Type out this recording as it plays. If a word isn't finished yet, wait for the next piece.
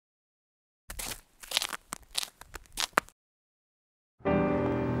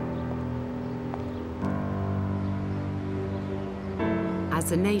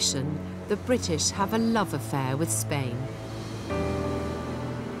As a nation, the British have a love affair with Spain.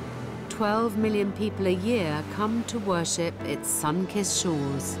 12 million people a year come to worship its sun-kissed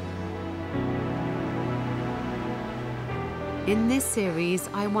shores. In this series,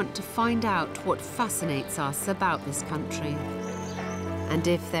 I want to find out what fascinates us about this country, and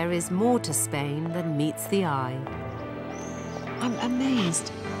if there is more to Spain than meets the eye. I'm amazed.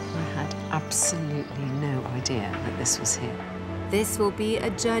 I had absolutely no idea that this was here. This will be a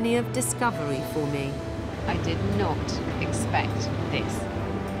journey of discovery for me. I did not expect this.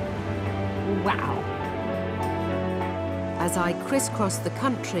 Wow. As I crisscross the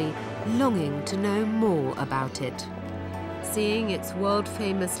country, longing to know more about it. Seeing its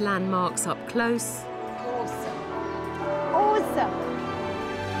world-famous landmarks up close. Awesome. Awesome.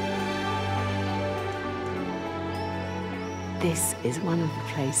 This is one of the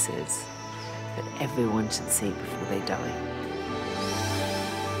places that everyone should see before they die.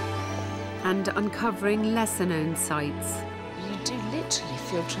 And uncovering lesser-known sites. You do literally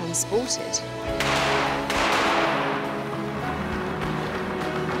feel transported.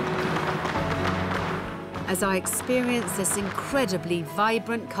 As I experience this incredibly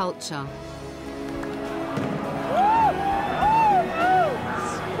vibrant culture.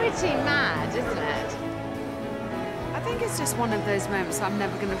 It's pretty mad, isn't it? I think it's just one of those moments I'm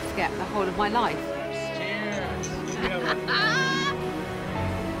never going to forget the whole of my life.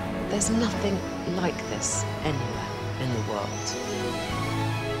 There's nothing like this anywhere in the world.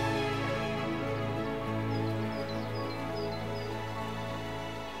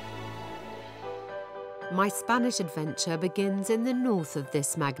 My Spanish adventure begins in the north of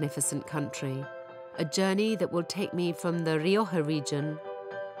this magnificent country, a journey that will take me from the Rioja region,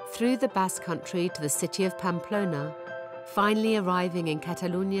 through the Basque Country to the city of Pamplona, finally arriving in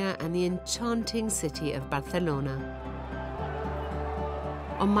Catalonia and the enchanting city of Barcelona.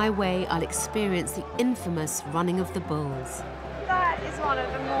 On my way, I'll experience the infamous running of the bulls. That is one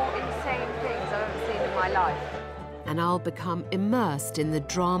of the more insane things I've ever seen in my life. And I'll become immersed in the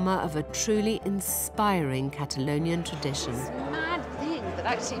drama of a truly inspiring Catalonian tradition. This mad thing that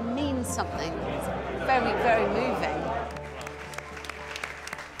actually means something. It's very, very moving.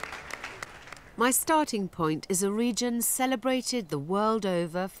 My starting point is a region celebrated the world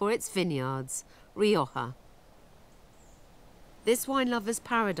over for its vineyards, Rioja. This wine lover's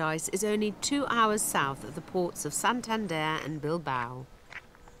paradise is only 2 hours south of the ports of Santander and Bilbao.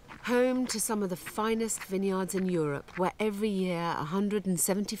 Home to some of the finest vineyards in Europe, where every year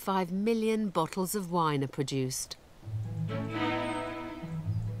 175 million bottles of wine are produced.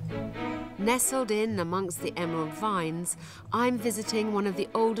 Nestled in amongst the emerald vines, I'm visiting one of the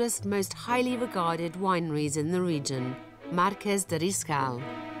oldest, most highly regarded wineries in the region, Marquès de Riscal.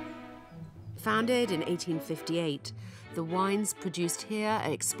 Founded in 1858, the wines produced here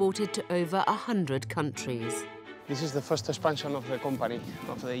are exported to over 100 countries. This is the first expansion of the company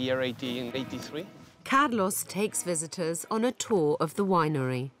of the year 1883. Carlos takes visitors on a tour of the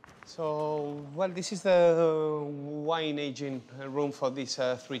winery. So, well, this is the wine aging room for these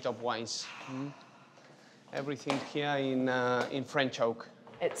 3 top wines. Everything here in French oak.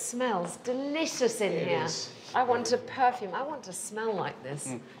 It smells delicious in here. I want a perfume. I want to smell like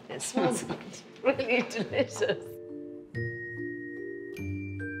this. It smells really delicious.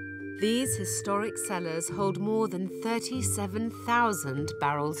 These historic cellars hold more than 37,000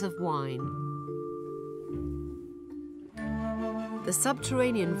 barrels of wine. The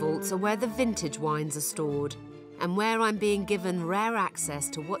subterranean vaults are where the vintage wines are stored, and where I'm being given rare access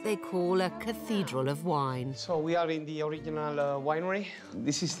to what they call a cathedral of wine. So we are in the original winery.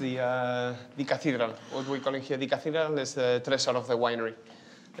 This is the cathedral. What we call it here, the cathedral is the treasure of the winery.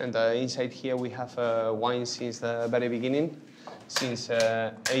 And inside here we have wine since the very beginning. Since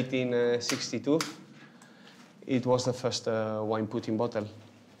 1862, it was the first wine put in bottle.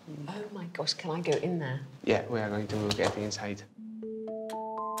 Oh my gosh, can I go in there? Yeah, we are going to get inside.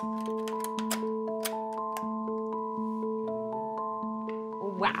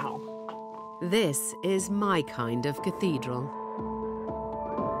 Wow. This is my kind of cathedral.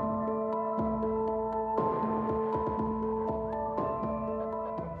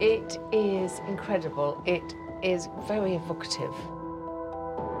 It is incredible. It is very evocative.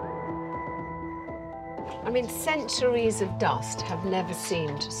 I mean, centuries of dust have never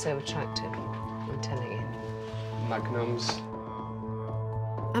seemed so attractive, I'm telling you. Magnums.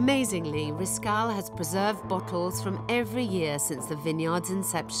 Amazingly, Riscal has preserved bottles from every year since the vineyard's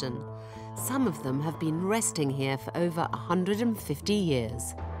inception. Some of them have been resting here for over 150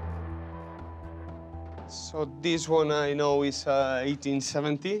 years. So this one I know is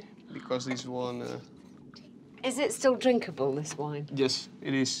 1870, because this one... Is it still drinkable, this wine? Yes,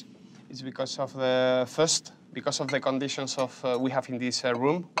 it is. It's because of the conditions of we have in this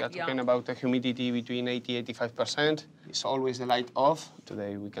room. We are talking about a humidity between 80–85%. It's always the light off.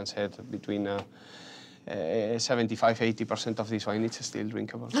 Today we can say that between 75–80% of this wine is still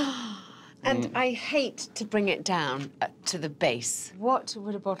drinkable. And I hate to bring it down to the base. What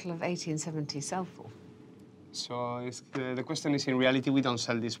would a bottle of 1870 sell for? So the question is, in reality, we don't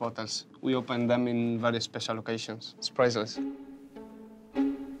sell these bottles. We open them in very special occasions. It's priceless.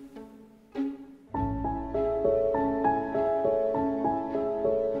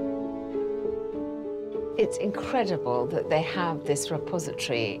 It's incredible that they have this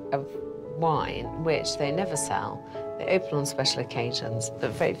repository of wine, which they never sell. They open on special occasions,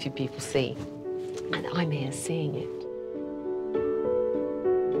 but very few people see. And I'm here seeing it.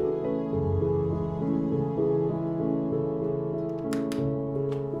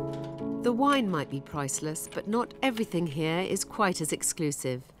 The wine might be priceless, but not everything here is quite as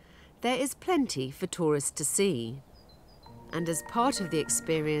exclusive. There is plenty for tourists to see. And as part of the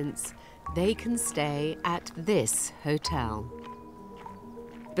experience, they can stay at this hotel.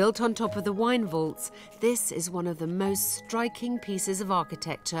 Built on top of the wine vaults, this is one of the most striking pieces of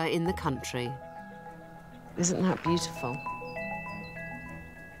architecture in the country. Isn't that beautiful?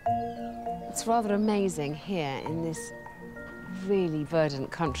 It's rather amazing here in this really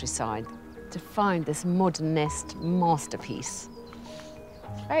verdant countryside to find this modernist masterpiece.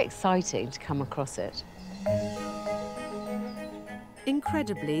 It's very exciting to come across it.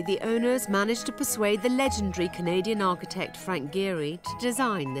 Incredibly, the owners managed to persuade the legendary Canadian architect Frank Gehry to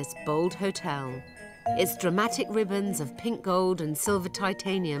design this bold hotel. Its dramatic ribbons of pink gold and silver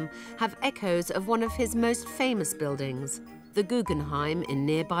titanium have echoes of one of his most famous buildings, the Guggenheim in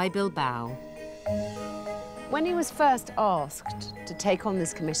nearby Bilbao. When he was first asked to take on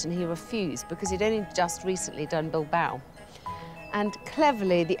this commission, he refused because he'd only just recently done Bilbao. And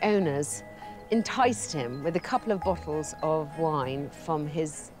cleverly, the owners enticed him with a couple of bottles of wine from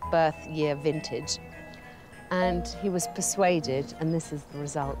his birth year vintage. And he was persuaded, and this is the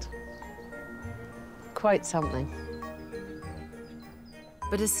result. Quite something.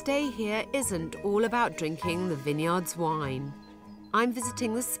 But a stay here isn't all about drinking the vineyard's wine. I'm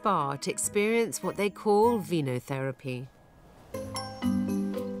visiting the spa to experience what they call vinotherapy.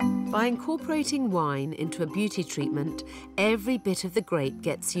 By incorporating wine into a beauty treatment, every bit of the grape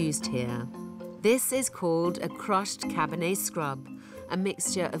gets used here. This is called a crushed Cabernet scrub, a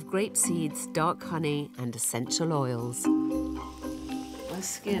mixture of grape seeds, dark honey, and essential oils. My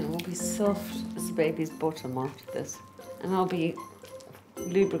skin will be soft as a baby's bottom after this, and I'll be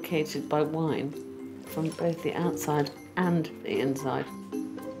lubricated by wine from both the outside and the inside.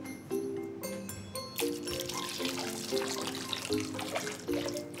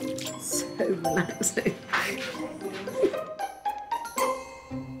 So relaxing.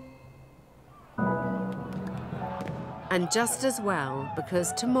 And just as well,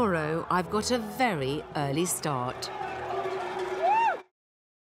 because tomorrow I've got a very early start.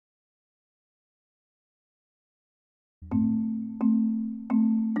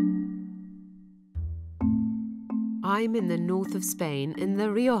 I'm in the north of Spain, in the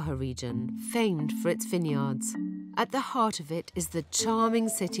Rioja region, famed for its vineyards. At the heart of it is the charming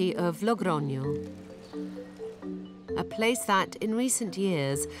city of Logroño, a place that, in recent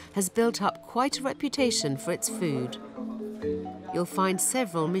years, has built up quite a reputation for its food. You'll find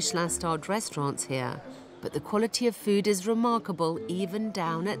several Michelin-starred restaurants here, but the quality of food is remarkable even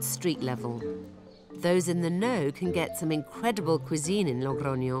down at street level. Those in the know can get some incredible cuisine in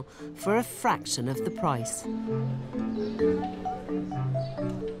Logroño for a fraction of the price.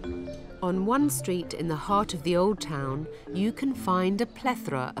 On one street in the heart of the old town, you can find a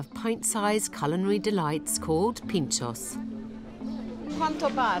plethora of pint-sized culinary delights called pinchos. ¿Cuánto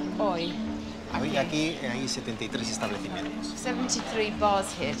bar hoy? Hoy aquí hay 73 establecimientos. 73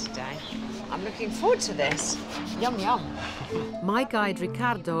 bars here today. I'm looking forward to this. Yum, yum. My guide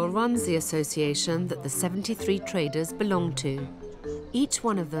Ricardo runs the association that the 73 traders belong to. Each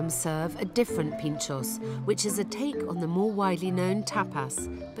one of them serve a different pinchos, which is a take on the more widely known tapas,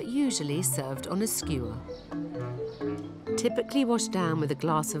 but usually served on a skewer. Typically washed down with a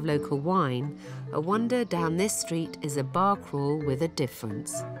glass of local wine, a wonder down this street is a bar crawl with a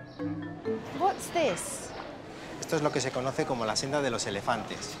difference. What's this? Esto es lo que se conoce como la senda de los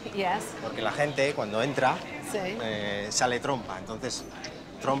elefantes. Yes. Porque la gente, cuando entra, Sí. sale trompa. Entonces,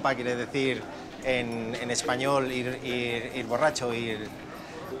 trompa quiere decir en español ir borracho, y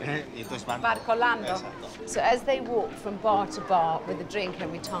entonces van... Barcolando. Exacto. So as they walk from bar to bar with a drink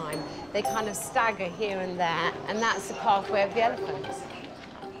every time, they kind of stagger here and there, and that's the pathway of the elephants.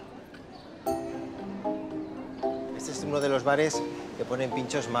 uno de los bares que ponen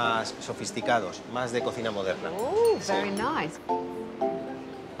pinchos más sofisticados, más de cocina moderna. Oh, very nice.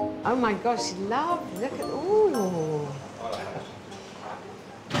 Oh my gosh, love, look at, ooh.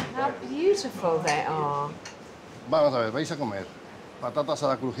 How beautiful they are. Vamos a ver, vais a comer patata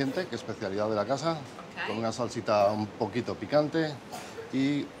asada crujiente, que es especialidad de la casa, con una salsita un poquito picante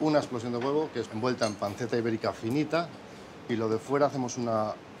y una explosión de huevo, que es envuelta en panceta ibérica finita, y lo de fuera hacemos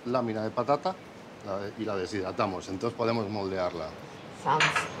una lámina de patata y la deshidratamos, entonces podemos moldearla. Sounds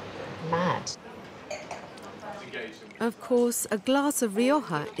mad. Of course, a glass of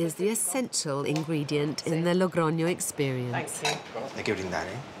Rioja is the essential ingredient in the Logroño experience. Thank you. Hay que brindar,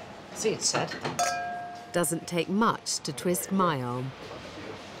 ¿eh? See, it said. Doesn't take much to twist my arm.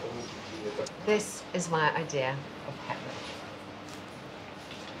 This is my idea of heaven.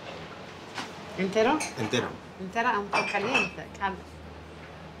 Entero? Entero. Entera, un poco caliente.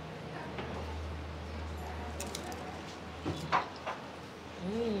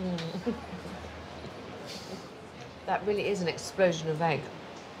 That really is an explosion of egg.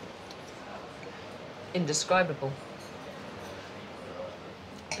 Indescribable.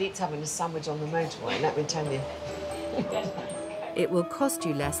 Beats having a sandwich on the motorway, let me tell you. It will cost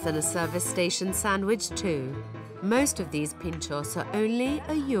you less than a service station sandwich too. Most of these pinchos are only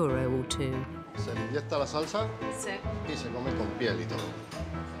 €1 or two. Se le inyecta la salsa Sí. y se come con piel y todo.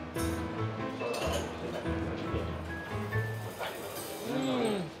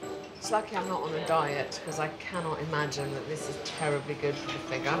 It's lucky I'm not on a diet, because I cannot imagine that this is terribly good for the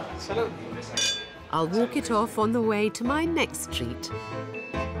figure. Salud. I'll walk it off on the way to my next treat.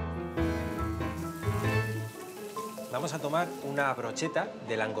 Vamos a tomar una brocheta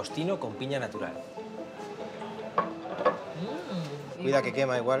de langostino con piña natural. Cuida que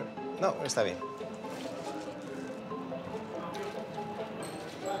quema igual. No, está bien.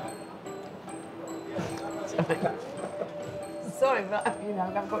 Sorry, but you know,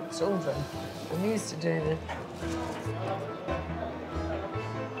 I've got children. I'm used to doing it.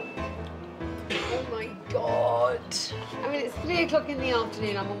 Oh my God. I mean, it's 3 o'clock in the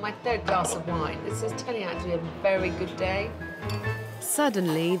afternoon. I'm on my 3rd glass of wine. This is turning out to be a very good day.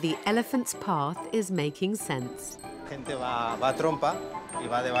 Suddenly, the elephant's path is making sense. Gente va a trompa y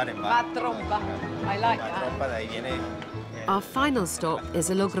va de bar en Va bar. trompa. I like Va a that. trompa, de ahí viene. Our final stop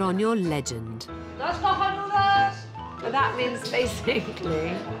is a Logroño legend. Los cojonudos! But that means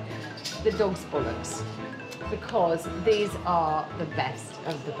basically the dog's bollocks, because these are the best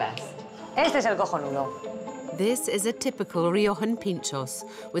of the best. Este es el cojonudo. This is a typical Riojan pinchos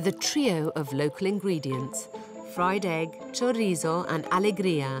with a trio of local ingredients: fried egg, chorizo, and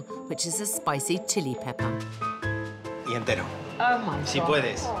alegría, which is a spicy chili pepper. Y entero. Oh my God. Si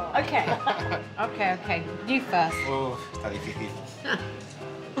puedes. Okay. Okay. You first. Uf, está difícil.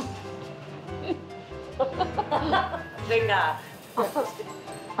 Venga.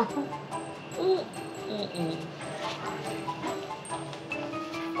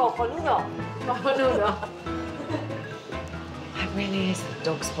 Cojonudo. Cojonudo. That really is the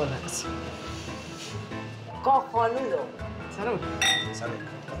dog's bollocks. Cojonudo. Salud. Salud.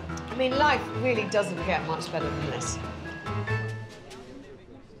 I mean, life really doesn't get much better than this.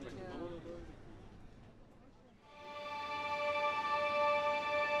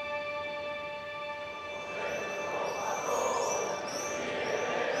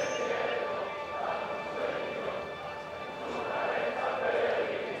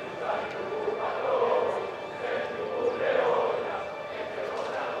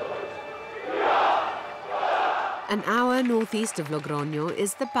 An hour northeast of Logroño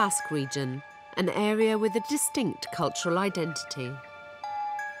is the Basque region, an area with a distinct cultural identity.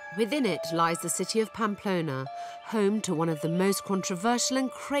 Within it lies the city of Pamplona, home to one of the most controversial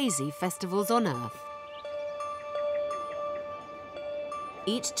and crazy festivals on earth.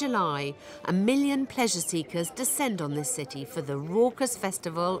 Each July, 1 million pleasure seekers descend on this city for the raucous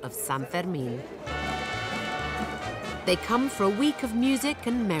festival of San Fermin. They come for a week of music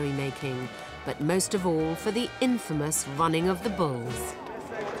and merrymaking, but most of all for the infamous running of the bulls.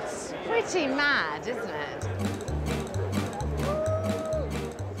 It's pretty mad, isn't it?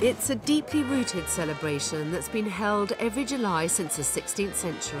 It's a deeply rooted celebration that's been held every July since the 16th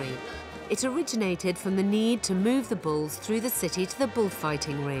century. It originated from the need to move the bulls through the city to the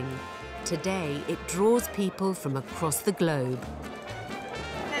bullfighting ring. Today, it draws people from across the globe.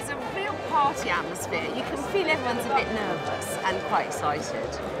 There's a real party atmosphere. You can feel everyone's a bit nervous and quite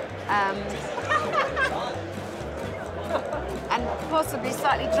excited. And possibly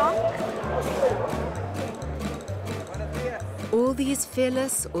slightly drunk. All these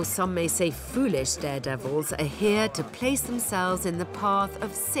fearless, or some may say foolish, daredevils are here to place themselves in the path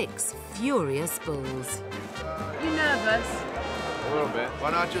of 6 furious bulls. You nervous? A little bit. Why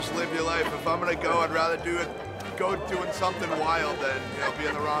not just live your life? If I'm gonna go, I'd rather go doing something wild than, you know, be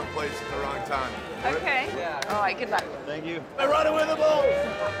in the wrong place at the wrong time. Okay. Yeah. All right, good luck. Thank you. We're running with the bull!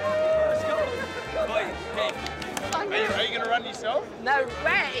 Let's go. Are you gonna run yourself? No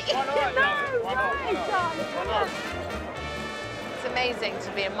way. Why not? No Why not? way, darling. Why not? It's amazing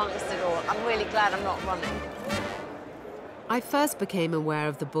to be amongst it all. I'm really glad I'm not running. I first became aware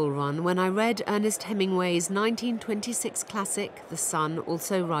of the bull run when I read Ernest Hemingway's 1926 classic, The Sun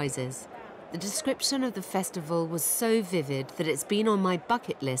Also Rises. The description of the festival was so vivid that it's been on my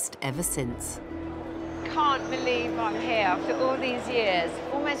bucket list ever since. Can't believe I'm here after all these years,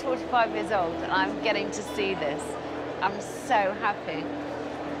 almost 45 years old, and I'm getting to see this. I'm so happy,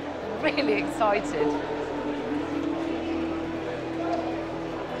 really excited.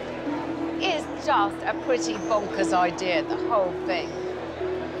 It's just a pretty bonkers idea, the whole thing.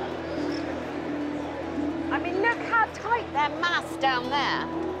 I mean, look how tight they're massed down there.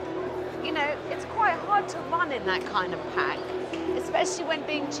 You know, it's quite hard to run in that kind of pack, especially when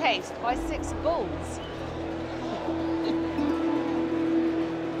being chased by 6 bulls.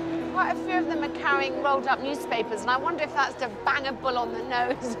 Quite a few of them are carrying rolled up newspapers, and I wonder if that's to bang a bull on the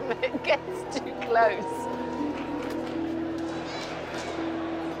nose if it gets too close.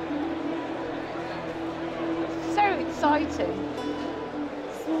 So exciting.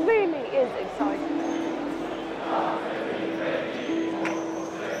 This really is exciting.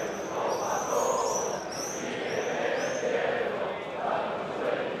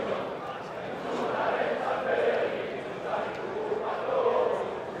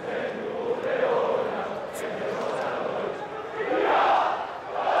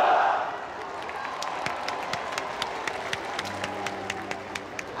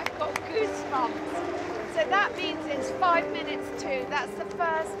 That's the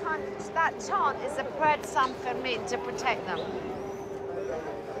first time. That chant is a prayer to San Fermin to protect them.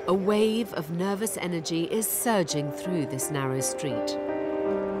 A wave of nervous energy is surging through this narrow street.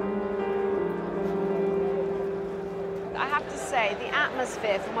 I have to say, the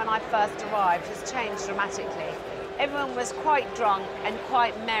atmosphere from when I first arrived has changed dramatically. Everyone was quite drunk and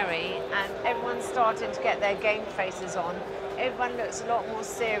quite merry, and everyone started to get their game faces on. Everyone looks a lot more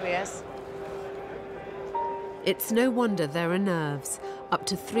serious. It's no wonder there are nerves. Up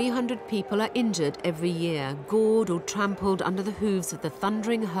to 300 people are injured every year, gored or trampled under the hooves of the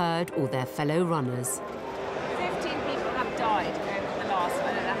thundering herd or their fellow runners. 15 people have died over the last,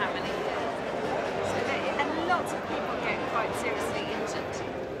 I don't know how many years. So and lots of people get quite seriously injured.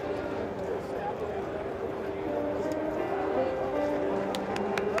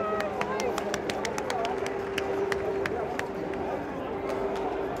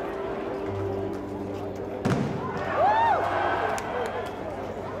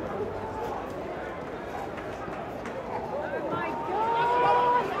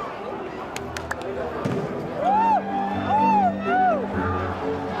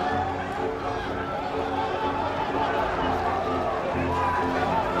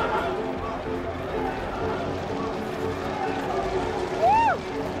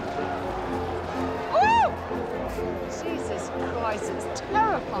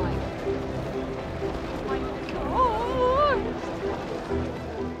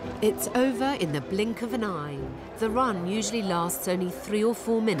 It's over in the blink of an eye. The run usually lasts only 3 or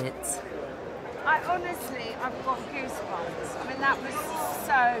 4 minutes. I've got goosebumps. I mean, that was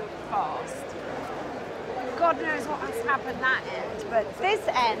so fast. God knows what has happened that end, but this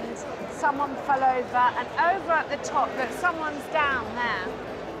end, someone fell over, and over at the top, look, someone's down there.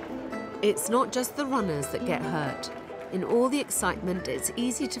 It's not just the runners that get hurt. In all the excitement, it's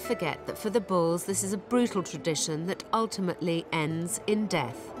easy to forget that for the bulls, this is a brutal tradition that ultimately ends in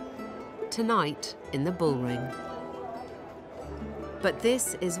death. Tonight, in the bull ring. But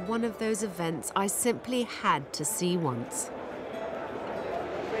this is one of those events I simply had to see once.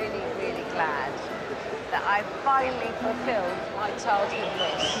 Really, really glad that I finally fulfilled my childhood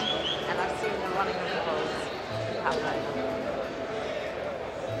wish, and I've seen the running of the bulls happen.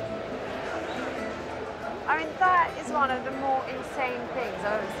 I mean, that is one of the more insane things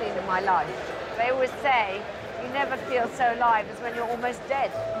I've ever seen in my life. They always say, you never feel so alive as when you're almost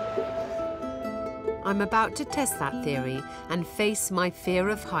dead. I'm about to test that theory and face my fear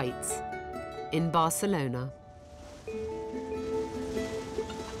of heights in Barcelona. I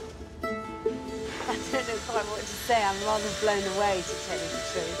don't know quite what to say. I'm rather blown away, to tell you the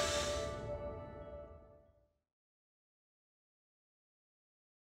truth.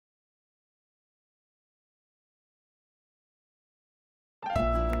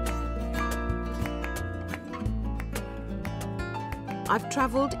 I've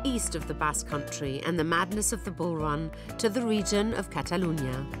travelled east of the Basque Country and the madness of the bull run to the region of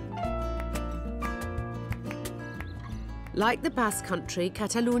Catalonia. Like the Basque Country,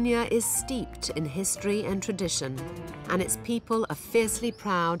 Catalonia is steeped in history and tradition, and its people are fiercely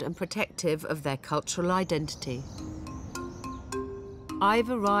proud and protective of their cultural identity. I've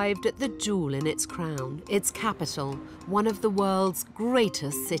arrived at the jewel in its crown, its capital, one of the world's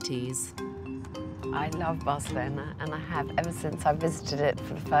greatest cities. I love Barcelona, and I have ever since I visited it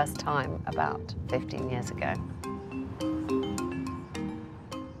for the first time about 15 years ago.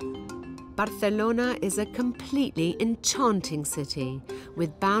 Barcelona is a completely enchanting city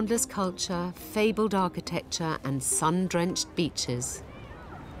with boundless culture, fabled architecture and sun-drenched beaches.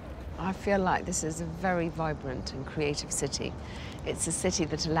 I feel like this is a very vibrant and creative city. It's a city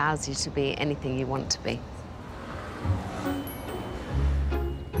that allows you to be anything you want to be.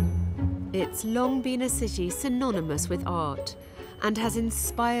 It's long been a city synonymous with art and has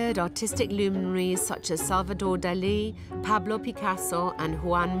inspired artistic luminaries such as Salvador Dalí, Pablo Picasso and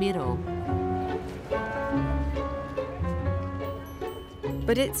Juan Miró.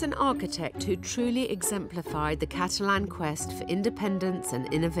 But it's an architect who truly exemplified the Catalan quest for independence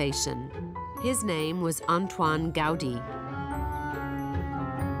and innovation. His name was Antoine Gaudí.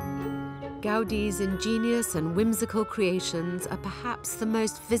 Gaudí's ingenious and whimsical creations are perhaps the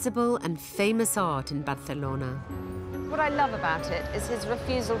most visible and famous art in Barcelona. What I love about it is his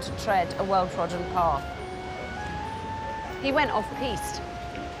refusal to tread a well-trodden path. He went off-piste,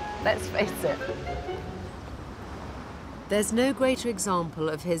 let's face it. There's no greater example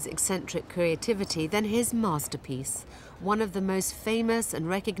of his eccentric creativity than his masterpiece, one of the most famous and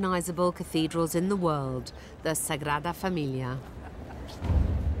recognizable cathedrals in the world, the Sagrada Familia.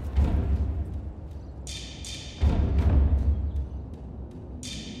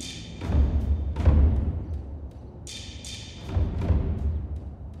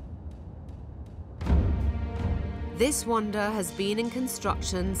 This wonder has been in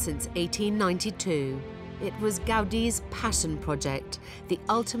construction since 1892. It was Gaudí's passion project, the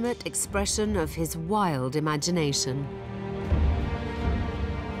ultimate expression of his wild imagination.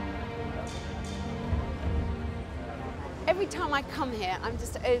 Every time I come here, I'm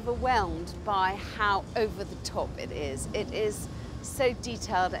just overwhelmed by how over the top it is. It is so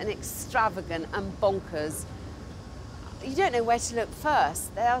detailed and extravagant and bonkers. You don't know where to look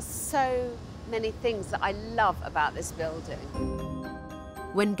first. There are so many things that I love about this building.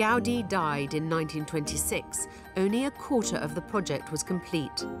 When Gaudí died in 1926, only a quarter of the project was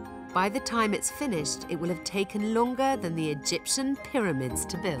complete. By the time it's finished, it will have taken longer than the Egyptian pyramids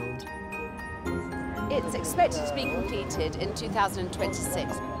to build. It's expected to be completed in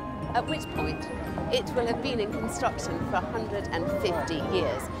 2026, at which point it will have been in construction for 150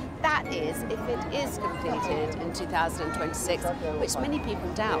 years. That is, if it is completed in 2026, which many people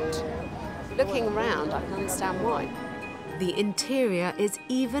doubt. Looking around, I can understand why. The interior is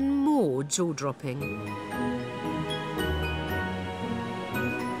even more jaw-dropping.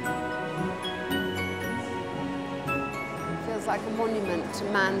 It feels like a monument to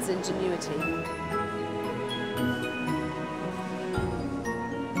man's ingenuity.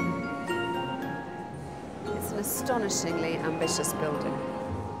 It's an astonishingly ambitious building,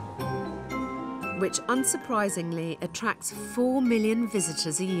 which unsurprisingly attracts 4 million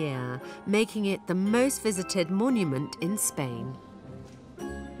visitors a year, making it the most visited monument in Spain.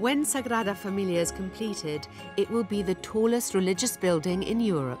 When Sagrada Familia is completed, it will be the tallest religious building in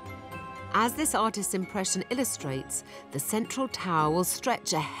Europe. As this artist's impression illustrates, the central tower will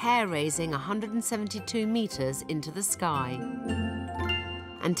stretch a hair-raising 172 meters into the sky.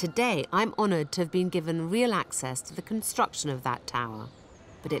 And today, I'm honored to have been given real access to the construction of that tower.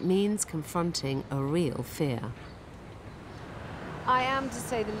 But it means confronting a real fear. I am, to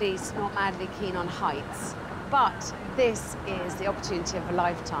say the least, not madly keen on heights, but this is the opportunity of a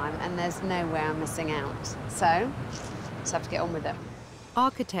lifetime and there's no way I'm missing out. So, just have to get on with it.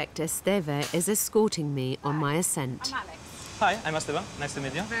 Architect Esteve is escorting me on my ascent. I'm Alex. Hi, I'm Esteban. Nice to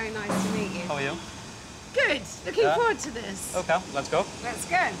meet you. Very nice to meet you. How are you? Good. Looking forward to this. Okay, let's go. Let's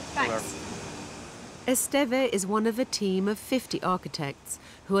go. Thanks. Esteve is one of a team of 50 architects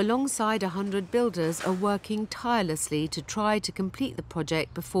who, alongside 100 builders, are working tirelessly to try to complete the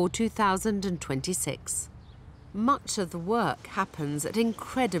project before 2026. Much of the work happens at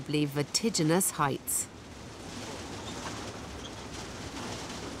incredibly vertiginous heights.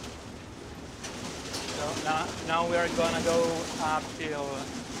 So now we are gonna go up till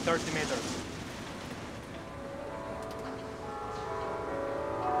 30 meters.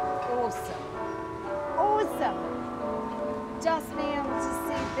 Awesome. Awesome. Just being able to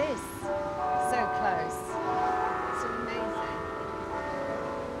see this so close. It's amazing.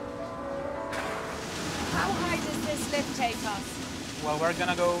 this lift take us? Well, we're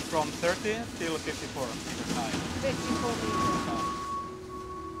gonna go from 30 till 54 meters high. 54 meters.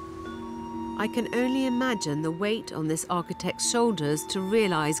 I can only imagine the weight on this architect's shoulders to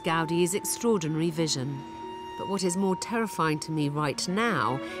realise Gaudi's extraordinary vision. But what is more terrifying to me right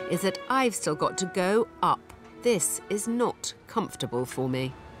now is that I've still got to go up. This is not comfortable for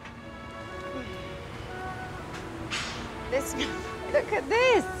me. Look at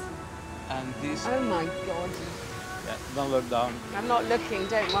this! And this... Oh my God. Yeah, don't look down. I'm not looking,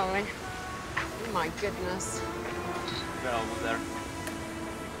 don't worry. Oh my goodness. We're almost there.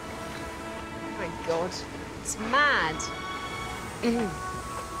 Oh my God. It's mad.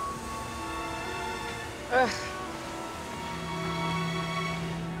 Ugh.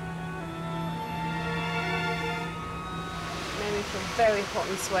 Made me feel very hot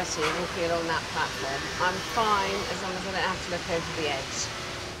and sweaty walking along that platform. I'm fine as long as I don't have to look over the edge.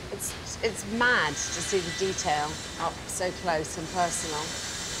 It's mad to see the detail up so close and personal.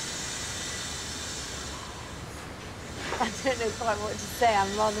 I don't know quite what to say.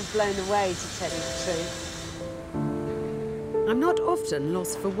 I'm rather blown away, to tell you the truth. I'm not often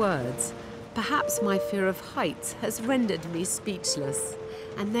lost for words. Perhaps my fear of heights has rendered me speechless.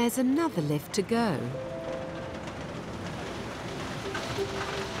 And there's another lift to go.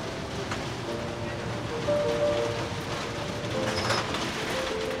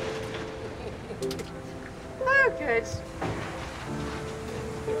 Oh, good.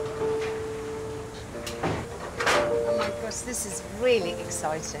 Oh my gosh, this is really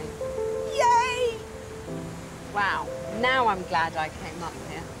exciting. Yay! Wow, now I'm glad I came up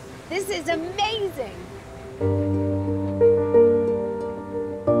here. This is amazing.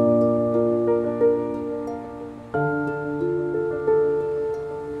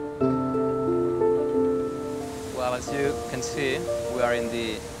 Well, as you can see, we are in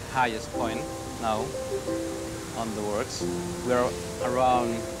the highest point now on the works. We are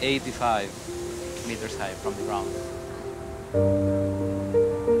around 85 meters high from the ground.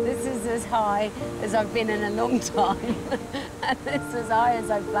 This is as high as I've been in a long time. And this is as high as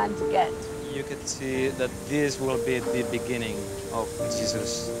I plan to get. You can see that this will be the beginning of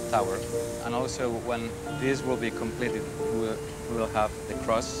Jesus Tower. And also when this will be completed, we will have the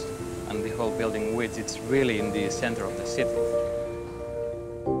cross and the whole building, which is really in the center of the city.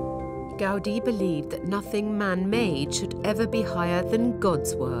 Gaudi believed that nothing man-made should ever be higher than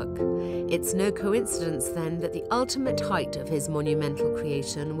God's work. It's no coincidence, then, that the ultimate height of his monumental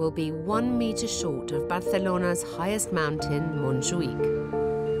creation will be 1 meter short of Barcelona's highest mountain, Montjuïc.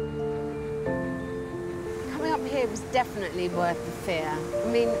 Coming up here was definitely worth the fear. I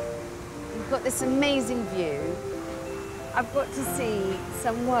mean, you've got this amazing view. I've got to see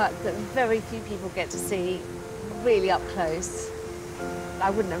some work that very few people get to see really up close. I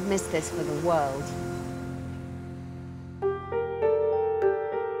wouldn't have missed this for the world.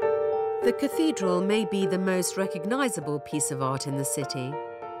 The cathedral may be the most recognizable piece of art in the city.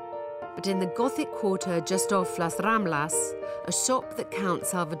 But in the Gothic quarter just off Las Ramblas, a shop that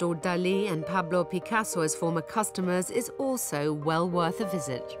counts Salvador Dalí and Pablo Picasso as former customers is also well worth a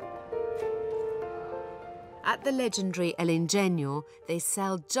visit. At the legendary El Ingenio, they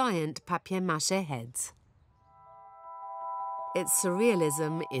sell giant papier-mâché heads. It's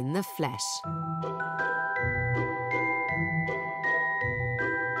surrealism in the flesh.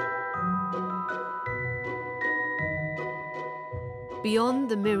 Beyond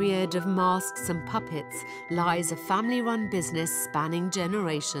the myriad of masks and puppets lies a family-run business spanning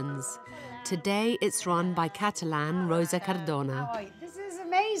generations. Today, it's run by Catalan Rosa Cardona. Oh, this is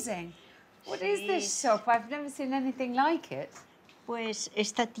amazing. What is this shop? I've never seen anything like it. Pues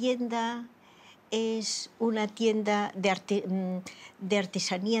esta tienda es una tienda de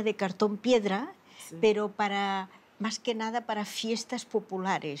artesanía de cartón piedra, pero para, más que nada para fiestas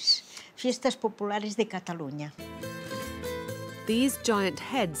populares de Cataluña. These giant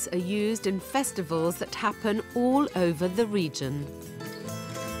heads are used in festivals that happen all over the region.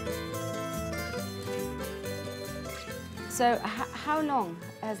 So, how long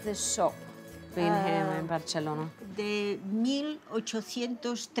has this shop been here in Barcelona? De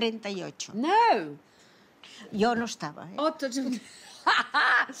 1838. No! Yo no estaba. Oh,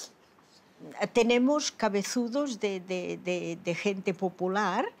 Tenemos cabezudos de gente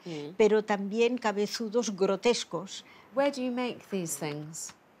popular, pero también cabezudos grotescos. Where do you make these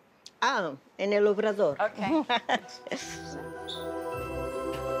things? Ah, en el obrador. Okay.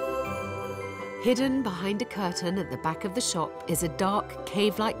 Hidden behind a curtain at the back of the shop is a dark,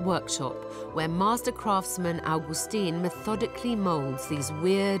 cave-like workshop where master craftsman Augustin methodically molds these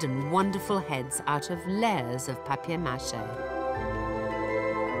weird and wonderful heads out of layers of papier-mâché.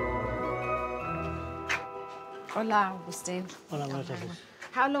 Hola, Agustín. Hola, buenas tardes.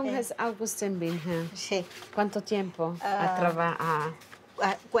 How long has Agustín been here? Sí. ¿Cuánto tiempo a trabajar?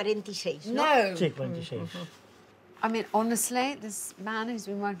 46, ¿no? No. Sí, 46. I mean, honestly, this man who's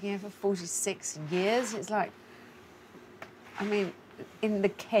been working here for 46 years, it's like, I mean, in the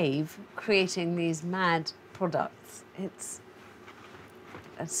cave, creating these mad products. It's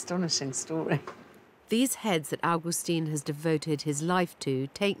an astonishing story. These heads that Agustín has devoted his life to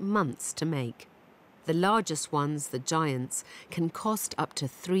take months to make. The largest ones, the giants, can cost up to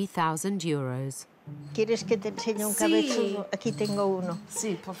 3,000 euros. ¿Quieres que te enseñe un Sí. cabezudo? Aquí tengo uno.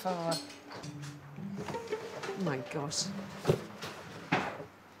 Sí, por favor. Oh my gosh.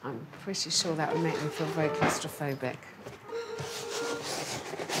 I'm pretty sure that would make me feel very claustrophobic.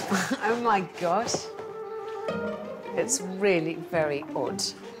 Oh my gosh. It's really very odd,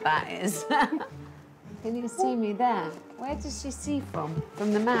 that is. Can you see me there? Where does she see from?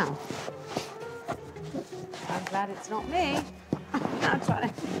 From the mouth? I'm glad it's not me. I'll try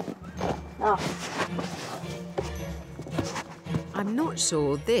to... Oh. I'm not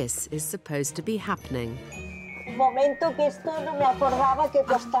sure this is supposed to be happening. Un momento que esto no me acordaba que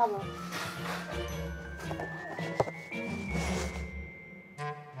costaba.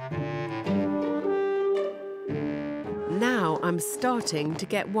 Now I'm starting to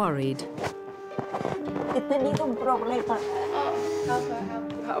get worried. He tenido un problema.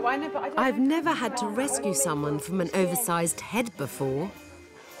 I've never had to rescue someone from an oversized head before.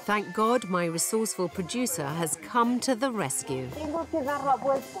 Thank God my resourceful producer has come to the rescue. Tengo que dar la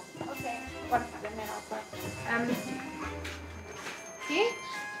vuelta. ¿Sí?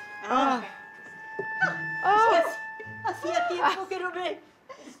 Oh. Hacía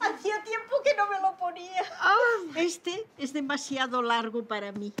tiempo que no me lo ponía. Este es demasiado largo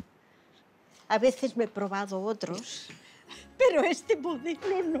para mí. A veces me he probado otros, pero este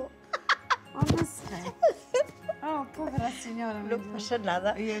modelo no. Honestly. Oh, pobre señora. No pasa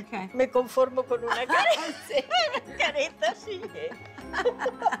nada. Are you okay? Me conformo con una careta, sí.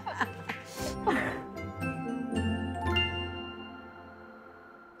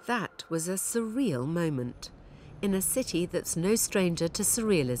 That was a surreal moment in a city that's no stranger to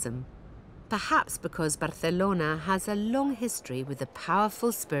surrealism. Perhaps because Barcelona has a long history with the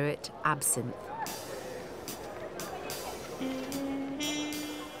powerful spirit absinthe.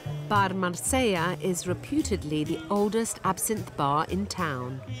 Bar Marsella is reputedly the oldest absinthe bar in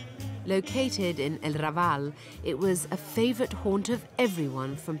town. Located in El Raval, it was a favourite haunt of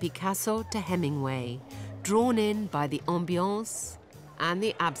everyone from Picasso to Hemingway, drawn in by the ambiance and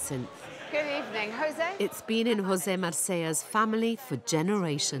the absinthe. Good evening, Jose. It's been in Jose Marsella's family for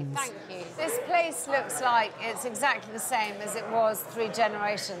generations. Thank you. This place looks like it's exactly the same as it was 3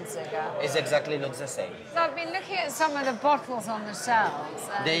 generations ago. It exactly looks the same. So I've been looking at some of the bottles on the shelves.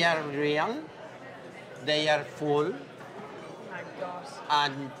 They are real, they are full, Oh my gosh.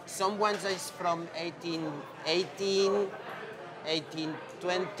 and some ones is from 1818,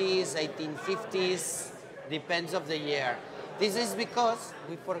 1820s, 1850s, depends of the year. This is because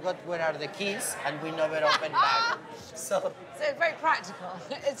we forgot where are the keys and we never open back. So it's very practical.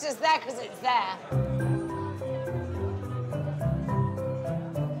 It's just there because it's there.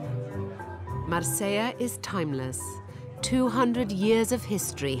 Marsella is timeless. 200 years of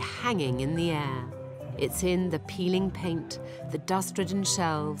history hanging in the air. It's in the peeling paint, the dust-ridden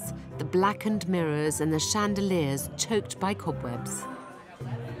shelves, the blackened mirrors and the chandeliers choked by cobwebs.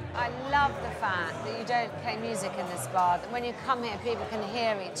 I love the fact that you don't play music in this bar, that when you come here, people can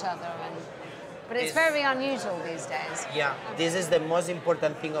hear each other. But it's very unusual these days. yeah, this is the most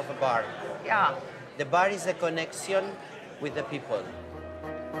important thing of a bar. Yeah. The bar is a connection with the people.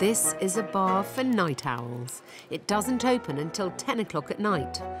 This is a bar for night owls. It doesn't open until 10 o'clock at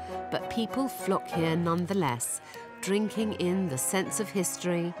night, but people flock here nonetheless, drinking in the sense of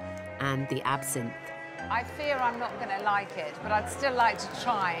history and the absinthe. I fear I'm not going to like it, but I'd still like to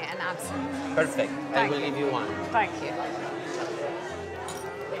try an absinthe. Perfect. I will give you one. Thank you.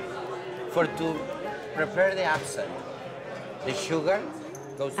 To prepare the absinthe, the sugar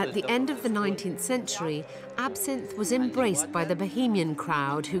goes to At the end of the 19th century, absinthe was embraced by the bohemian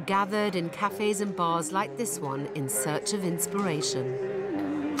crowd who gathered in cafes and bars like this one in search of inspiration.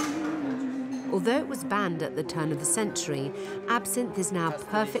 Although it was banned at the turn of the century, absinthe is now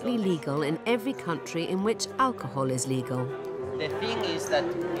perfectly legal in every country in which alcohol is legal. The thing is that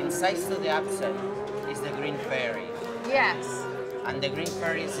inside to the absinthe is the green fairy. Yes. And the green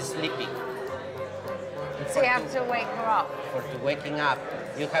fairy is sleeping. So you have to wake her up. For to waking up,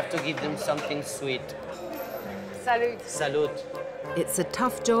 you have to give them something sweet. Salud. Salud. It's a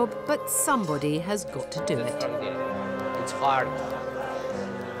tough job, but somebody has got to do it. It's hard.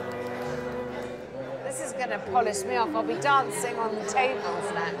 This is going to polish me off. I'll be dancing on the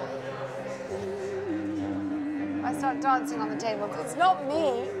tables now. I start dancing on the tables. It's not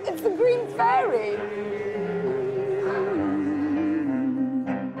me, it's the Green Fairy.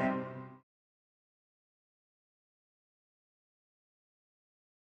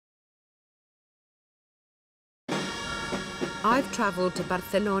 I've travelled to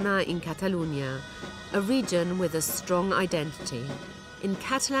Barcelona in Catalonia, a region with a strong identity. In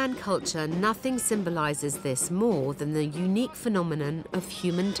Catalan culture, nothing symbolises this more than the unique phenomenon of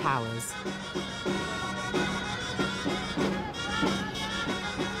human towers.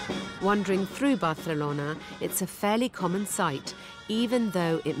 Wandering through Barcelona, it's a fairly common sight, even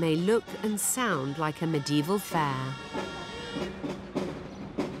though it may look and sound like a medieval fair.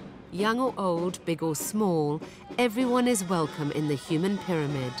 Young or old, big or small, everyone is welcome in the human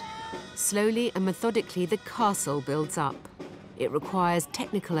pyramid. Slowly and methodically, the castle builds up. It requires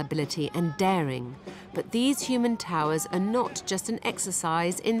technical ability and daring, but these human towers are not just an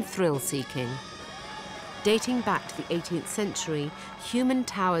exercise in thrill-seeking. Dating back to the 18th century, human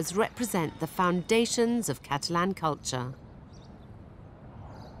towers represent the foundations of Catalan culture.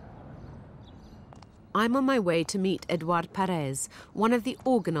 I'm on my way to meet Eduard Parés, one of the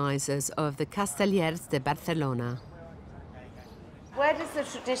organisers of the Castellers de Barcelona. Where does the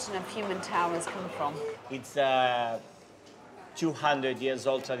tradition of human towers come from? It's a 200 years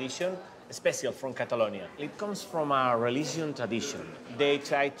old tradition, especially from Catalonia. It comes from a religion tradition. They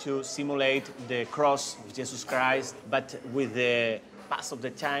try to simulate the cross of Jesus Christ, but with the pass of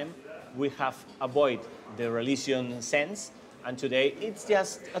the time, we have avoided the religion sense, and today it's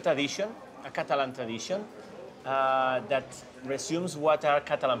just a tradition, a Catalan tradition, that resumes what are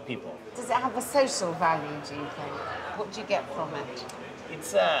Catalan people. Does it have a social value, do you think? What do you get from it?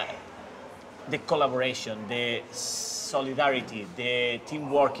 It's the collaboration, the solidarity, the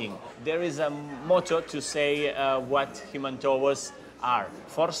team working. There is a motto to say what human towers are.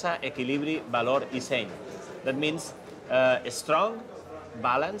 Força, equilibri, valor y seny. That means strong,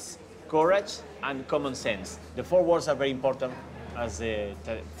 balance, courage, and common sense. The four words are very important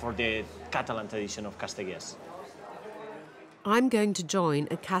for the Catalan tradition of Castellers. I'm going to join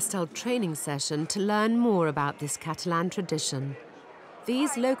a Castell training session to learn more about this Catalan tradition.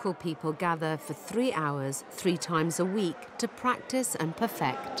 These local people gather for 3 hours, 3 times a week, to practice and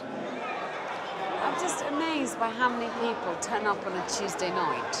perfect. I'm just amazed by how many people turn up on a Tuesday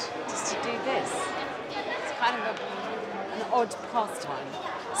night just to do this. It's kind of an odd pastime,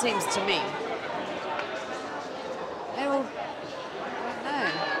 seems to me. They're all, I don't know.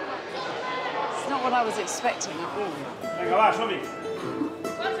 It's not what I was expecting at all. Venga, va, som-hi.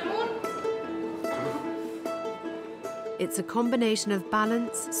 It's a combination of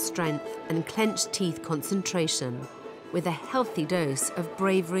balance, strength, and clenched teeth concentration, with a healthy dose of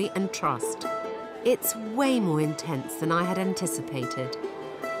bravery and trust. It's way more intense than I had anticipated.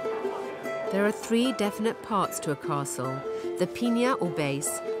 There are 3 definite parts to a castle: the pinya or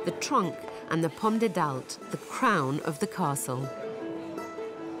base, the trunk, and the pomme de dalt, the crown of the castle.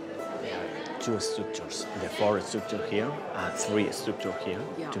 2 structures, the 4th structure here, and 3 structure here,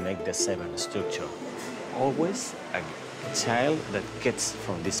 to make the 7th structure. Always a child that gets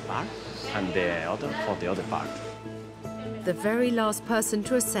from this part and the other for the other part. The very last person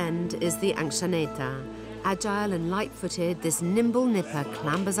to ascend is the Anxaneta. Agile and light-footed, this nimble nipper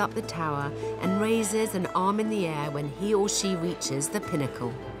clambers up the tower and raises an arm in the air when he or she reaches the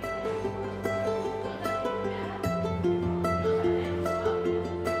pinnacle.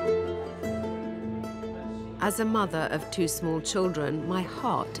 As a mother of 2 small children, my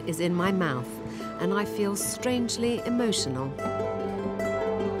heart is in my mouth, and I feel strangely emotional.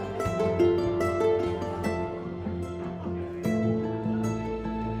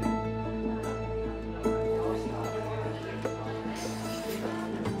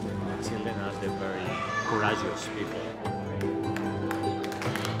 Children are the very courageous people.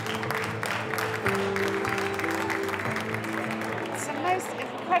 It's the most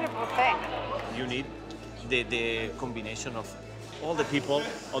incredible thing. You need the combination of all the people,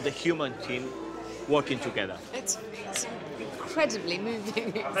 all the human team working together. It's an incredibly moving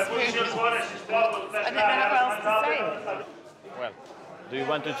experience. I don't know how else to say it. Well, do you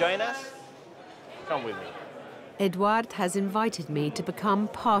want to join us? Come with me. Eduard has invited me to become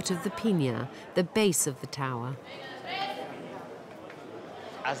part of the pinya, the base of the tower.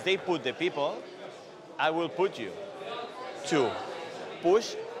 As they put the people, I will put you. 2,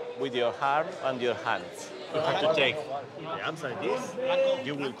 push with your arm and your hands. You have to take the arms like this.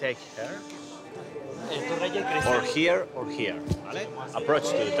 You will take her. Or here, or here. Approach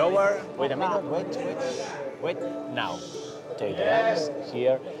to the tower. Wait a minute, wait. Now. Take the arms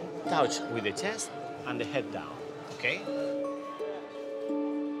here. Touch with the chest. and the head down, okay?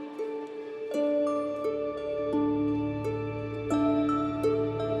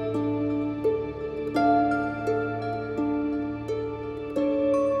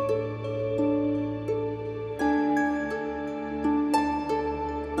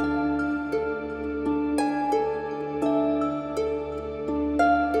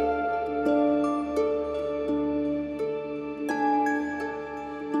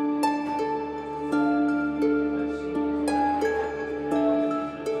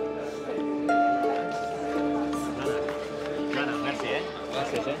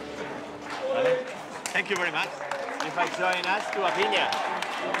 Thank you very much. If I join us to a piña.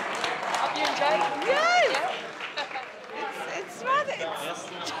 Have you enjoyed? Yes! Yeah. It's rather... It's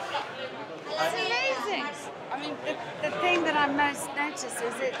amazing. I mean, the thing that I most notice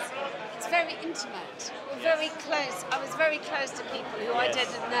is it's very intimate. We're very close. I was very close to people who I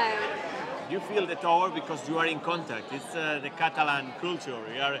didn't know. You feel the tower because you are in contact. It's the Catalan culture.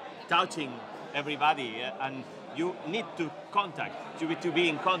 You are touching everybody, and you need to be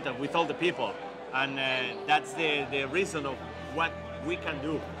in contact with all the people. And that's the reason of what we can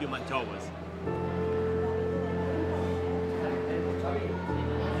do, human towers.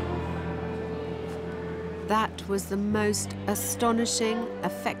 That was the most astonishing,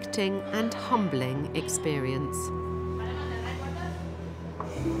 affecting, and humbling experience.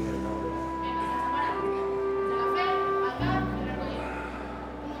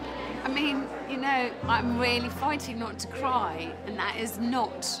 I mean, you know, I'm really fighting not to cry, and that is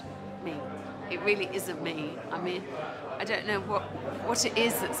not me. It really isn't me. I mean, I don't know what it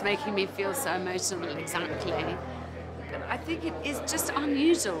is that's making me feel so emotional exactly. But I think it is just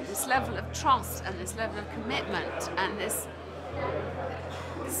unusual, this level of trust and this level of commitment and this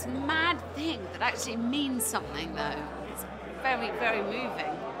mad thing that actually means something, though. It's very, very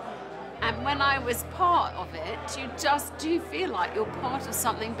moving. And when I was part of it, you just do feel like you're part of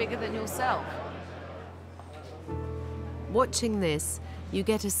something bigger than yourself. Watching this, you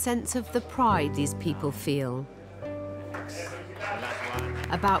get a sense of the pride these people feel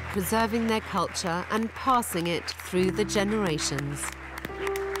about preserving their culture and passing it through the generations.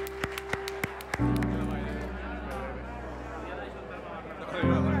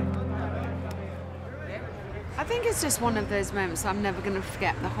 I think it's just one of those moments I'm never going to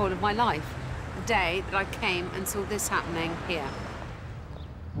forget the whole of my life. The day that I came and saw this happening here.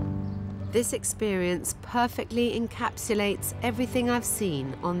 This experience perfectly encapsulates everything I've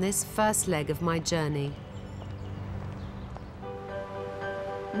seen on this first leg of my journey.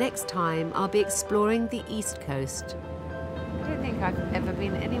 Next time, I'll be exploring the East Coast. I don't think I've ever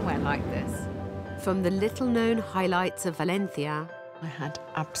been anywhere like this. From the little-known highlights of Valencia, I had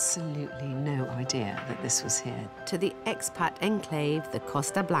absolutely no idea that this was here, to the expat enclave, the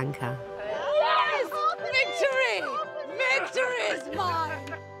Costa Blanca.